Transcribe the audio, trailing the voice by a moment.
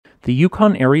The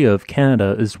Yukon area of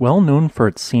Canada is well known for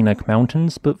its scenic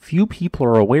mountains, but few people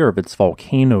are aware of its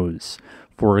volcanoes.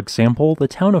 For example, the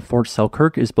town of Fort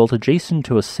Selkirk is built adjacent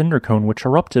to a cinder cone which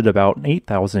erupted about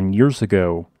 8,000 years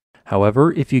ago.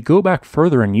 However, if you go back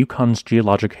further in Yukon's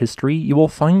geologic history, you will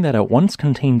find that it once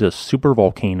contained a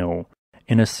supervolcano.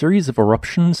 In a series of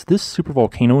eruptions, this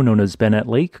supervolcano known as Bennett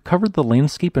Lake covered the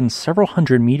landscape in several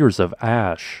hundred meters of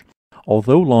ash.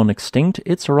 Although long extinct,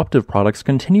 its eruptive products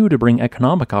continue to bring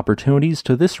economic opportunities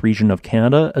to this region of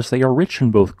Canada as they are rich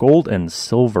in both gold and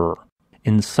silver.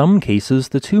 In some cases,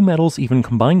 the two metals even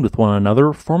combined with one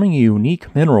another, forming a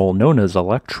unique mineral known as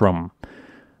electrum.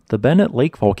 The Bennett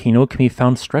Lake volcano can be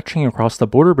found stretching across the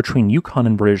border between Yukon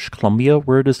and British Columbia,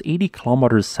 where it is 80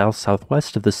 kilometers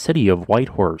south-southwest of the city of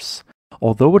Whitehorse.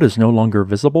 Although it is no longer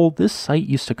visible, this site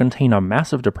used to contain a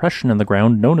massive depression in the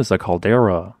ground known as a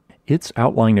caldera. Its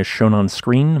outline is shown on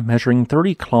screen, measuring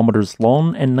 30 kilometers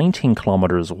long and 19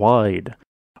 kilometers wide.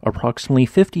 Approximately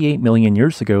 58 million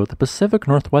years ago, the Pacific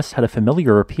Northwest had a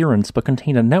familiar appearance but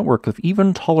contained a network of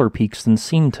even taller peaks than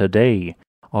seen today.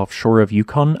 Offshore of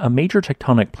Yukon, a major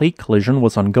tectonic plate collision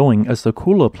was ongoing as the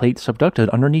Kula plate subducted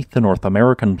underneath the North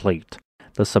American plate.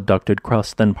 The subducted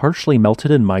crust then partially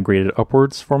melted and migrated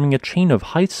upwards, forming a chain of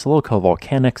high silica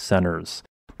volcanic centers.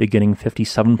 Beginning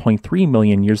 57.3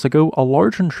 million years ago, a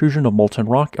large intrusion of molten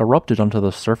rock erupted onto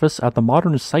the surface at the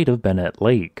modern site of Bennett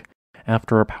Lake.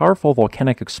 After a powerful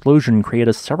volcanic explosion created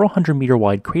a several hundred meter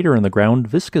wide crater in the ground,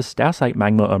 viscous dacite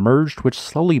magma emerged, which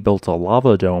slowly built a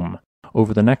lava dome.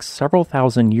 Over the next several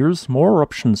thousand years, more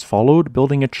eruptions followed,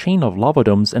 building a chain of lava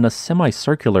domes in a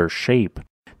semicircular shape.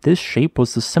 This shape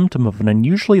was the symptom of an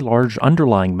unusually large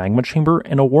underlying magma chamber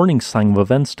and a warning sign of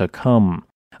events to come.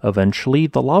 Eventually,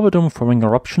 the lava dome-forming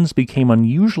eruptions became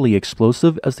unusually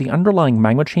explosive as the underlying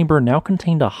magma chamber now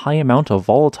contained a high amount of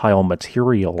volatile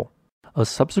material. A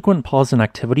subsequent pause in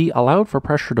activity allowed for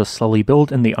pressure to slowly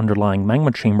build in the underlying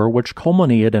magma chamber, which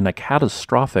culminated in a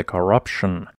catastrophic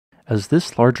eruption. As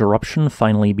this large eruption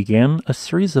finally began, a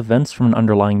series of vents from an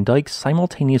underlying dike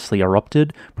simultaneously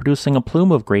erupted, producing a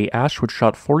plume of gray ash which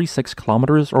shot 46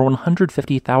 kilometers or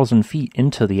 150,000 feet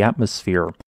into the atmosphere.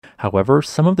 However,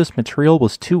 some of this material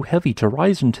was too heavy to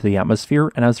rise into the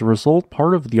atmosphere, and as a result,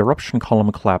 part of the eruption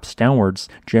column collapsed downwards,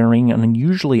 generating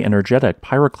unusually energetic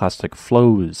pyroclastic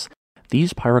flows.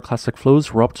 These pyroclastic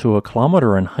flows were up to 1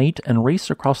 kilometer in height and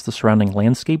raced across the surrounding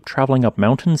landscape, traveling up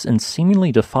mountains and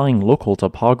seemingly defying local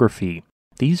topography.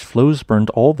 These flows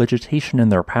burned all vegetation in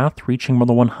their path, reaching more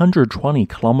than 120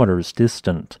 kilometers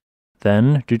distant.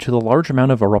 Then, due to the large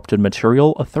amount of erupted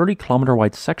material, a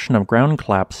 30-kilometer-wide section of ground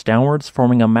collapsed downwards,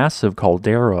 forming a massive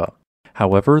caldera.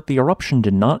 However, the eruption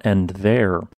did not end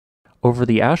there. Over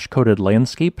the ash-coated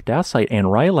landscape, dacite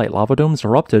and rhyolite lava domes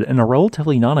erupted in a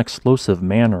relatively non-explosive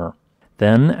manner.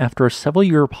 Then, after a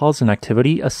several-year pause in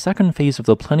activity, a second phase of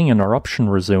the Plinian eruption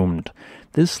resumed.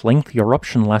 This lengthy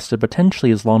eruption lasted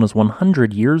potentially as long as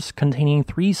 100 years, containing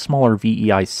 3 smaller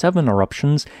VEI-7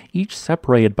 eruptions, each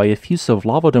separated by effusive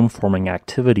lava dome-forming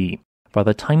activity. By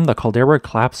the time the caldera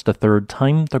collapsed a third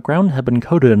time, the ground had been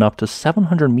coated in up to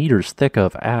 700 meters thick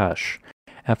of ash.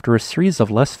 After a series of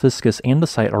less viscous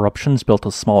andesite eruptions built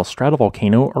a small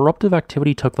stratovolcano, eruptive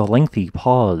activity took the lengthy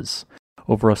pause.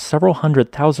 Over a several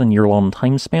 100,000-year-long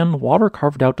time span, water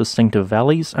carved out distinctive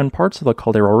valleys, and parts of the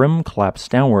caldera rim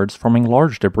collapsed downwards, forming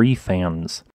large debris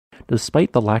fans.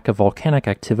 Despite the lack of volcanic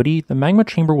activity, the magma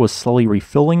chamber was slowly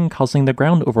refilling, causing the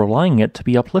ground overlying it to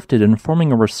be uplifted and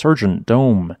forming a resurgent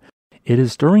dome. It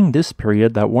is during this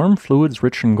period that warm fluids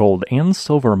rich in gold and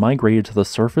silver migrated to the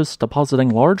surface, depositing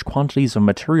large quantities of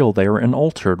material there in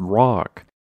altered rock.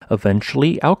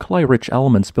 Eventually, alkali-rich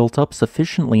elements built up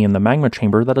sufficiently in the magma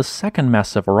chamber that a second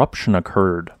massive eruption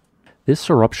occurred. This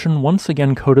eruption once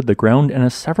again coated the ground in a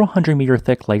several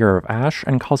hundred-meter-thick layer of ash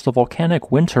and caused a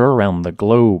volcanic winter around the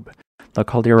globe. The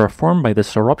caldera formed by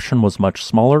this eruption was much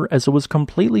smaller, as it was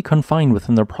completely confined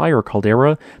within the prior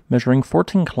caldera, measuring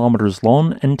 14 kilometers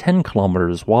long and 10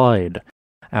 kilometers wide.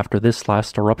 After this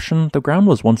last eruption, the ground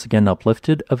was once again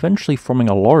uplifted, eventually forming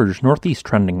a large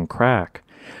northeast-trending crack.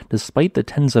 Despite the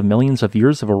tens of millions of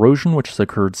years of erosion which has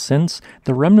occurred since,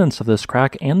 the remnants of this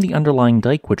crack and the underlying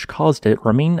dike which caused it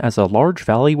remain as a large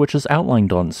valley which is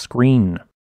outlined on screen.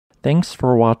 Thanks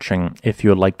for watching. If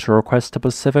you would like to request a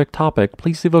specific topic,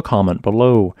 please leave a comment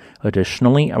below.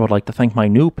 Additionally, I would like to thank my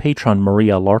new patron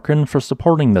Maria Larkin for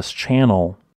supporting this channel.